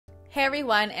Hey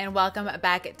everyone, and welcome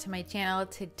back to my channel.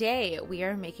 Today we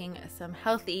are making some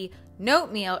healthy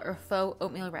oatmeal or faux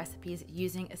oatmeal recipes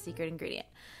using a secret ingredient.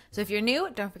 So if you're new,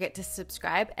 don't forget to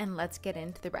subscribe and let's get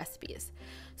into the recipes.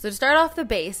 So to start off, the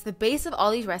base of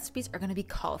all these recipes are going to be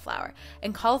cauliflower.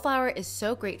 And cauliflower is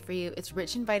so great for you. It's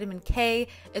rich in vitamin K,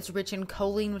 it's rich in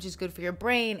choline, which is good for your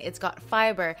brain, it's got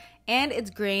fiber, and it's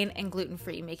grain and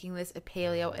gluten-free, making this a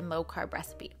paleo and low carb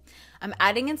recipe. I'm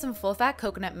adding in some full fat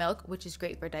coconut milk, which is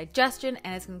great for digestion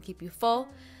and it's going to keep you full,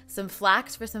 some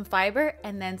flax for some fiber,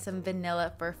 and then some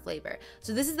vanilla for flavor.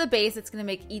 So this is the base that's going to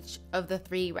make each of the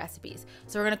three recipes.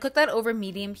 So we're going to cook that over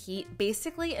medium heat,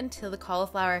 basically until the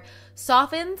cauliflower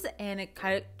softens and it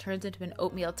kind of turns into an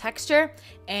oatmeal texture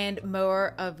and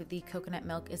more of the coconut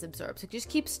milk is absorbed. So just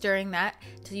keep stirring that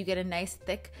till you get a nice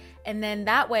thick, and then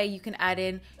that way you can add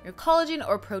in your collagen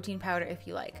or protein powder if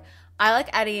you like. I like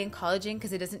adding in collagen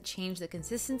because it doesn't change the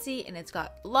consistency and it's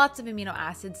got lots of amino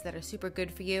acids that are super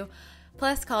good for you.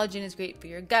 Plus, collagen is great for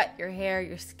your gut, your hair,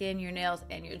 your skin, your nails,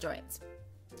 and your joints.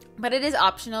 But it is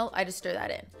optional. I just stir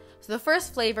that in. So the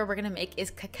first flavor we're going to make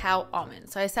is cacao almond.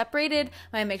 So I separated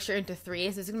my mixture into three.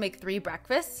 So this is going to make 3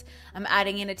 breakfasts. I'm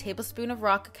adding in a tablespoon of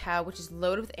raw cacao, which is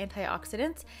loaded with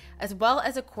antioxidants, as well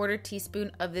as a 1/4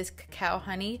 teaspoon of this cacao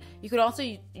honey. You could also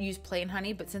use plain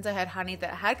honey, but since I had honey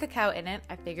that had cacao in it,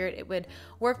 I figured it would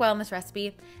work well in this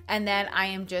recipe. And then I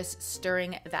am just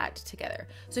stirring that together.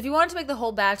 So if you wanted to make the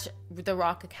whole batch with the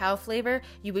raw cacao flavor,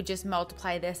 you would just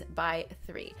multiply this by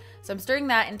 3. So I'm stirring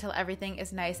that until everything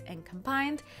is nice and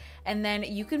combined. And then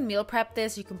you can meal prep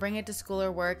this, you can bring it to school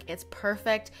or work. It's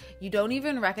perfect. You don't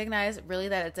even recognize really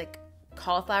that it's like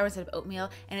cauliflower instead of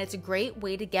oatmeal, and it's a great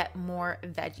way to get more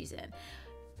veggies in.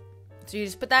 So you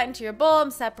just put that into your bowl. I'm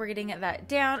separating that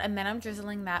down, and then I'm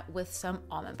drizzling that with some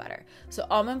almond butter. So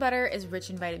almond butter is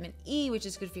rich in vitamin E, which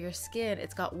is good for your skin.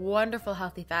 It's got wonderful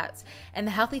healthy fats, and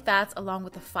the healthy fats along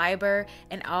with the fiber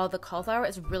and all the cauliflower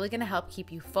is really going to help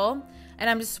keep you full. And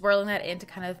I'm just swirling that in to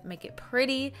kind of make it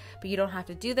pretty, but you don't have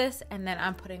to do this. And then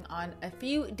I'm putting on a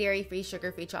few dairy-free,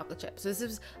 sugar-free chocolate chips. So this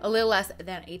is a little less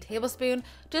than a tablespoon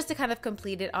just to kind of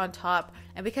complete it on top.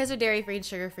 And because they're dairy-free and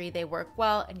sugar-free, they work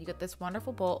well, and you get this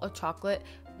wonderful bowl of chocolate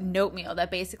oatmeal that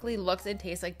basically looks and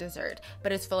tastes like dessert,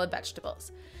 but it's full of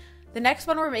vegetables. The next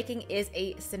one we're making is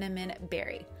a cinnamon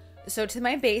berry. So to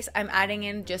my base, I'm adding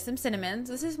in just some cinnamon.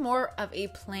 This is more of a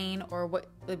plain, or what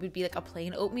would be like a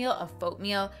plain oatmeal, a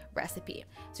oatmeal recipe.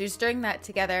 So you're stirring that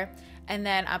together, and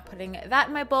then I'm putting that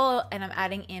in my bowl, and I'm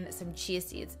adding in some chia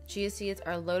seeds. Chia seeds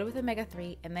are loaded with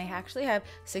omega-3, and they actually have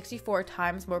 64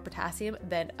 times more potassium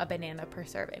than a banana per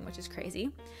serving, which is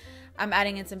crazy. I'm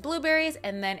adding in some blueberries,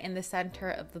 and then in the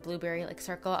center of the blueberry like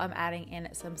circle, I'm adding in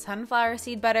some sunflower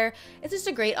seed butter. It's just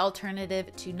a great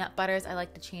alternative to nut butters. I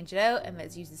like to change it out, and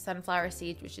it uses sunflower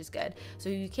seeds, which is good. So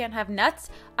if you can't have nuts,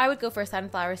 I would go for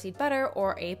sunflower seed butter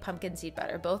or a pumpkin seed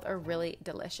butter. Both are really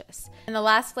delicious. And the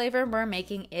last flavor we're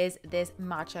making is this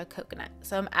matcha coconut.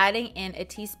 So I'm adding in a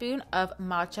teaspoon of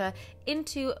matcha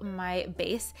into my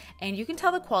base, and you can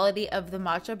tell the quality of the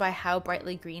matcha by how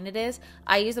brightly green it is.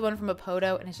 I use the one from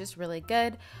Apoto, and it's just really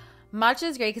good. Matcha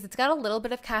is great because it's got a little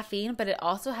bit of caffeine, but it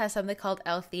also has something called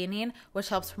L-theanine, which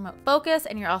helps promote focus,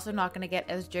 and you're also not going to get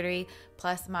as jittery.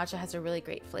 Plus, matcha has a really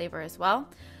great flavor as well.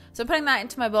 So I'm putting that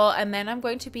into my bowl, and then I'm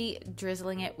going to be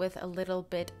drizzling it with a little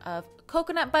bit of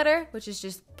coconut butter, which is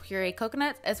just puree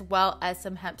coconuts, as well as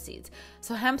some hemp seeds.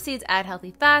 So hemp seeds add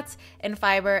healthy fats and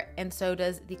fiber, and so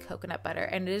does the coconut butter.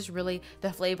 And it is really,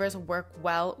 the flavors work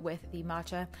well with the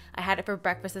matcha. I had it for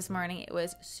breakfast this morning. It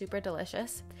was super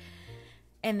delicious.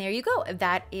 And there you go.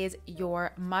 That is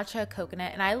your matcha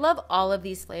coconut. And I love all of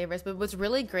these flavors, but what's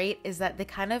really great is that they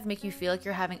kind of make you feel like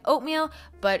you're having oatmeal,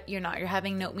 but you're not. You're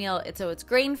having oatmeal. So it's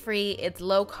grain-free, it's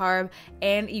low carb,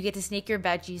 and you get to sneak your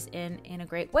veggies in a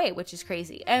great way, which is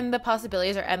crazy. And the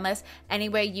possibilities are endless. Any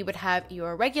way you would have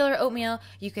your regular oatmeal,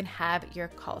 you can have your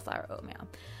cauliflower oatmeal.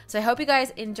 So I hope you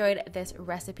guys enjoyed this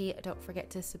recipe. Don't forget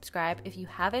to subscribe if you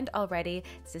haven't already,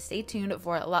 so stay tuned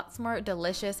for lots more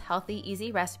delicious, healthy,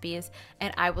 easy recipes,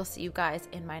 and I will see you guys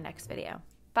in my next video.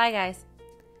 Bye guys.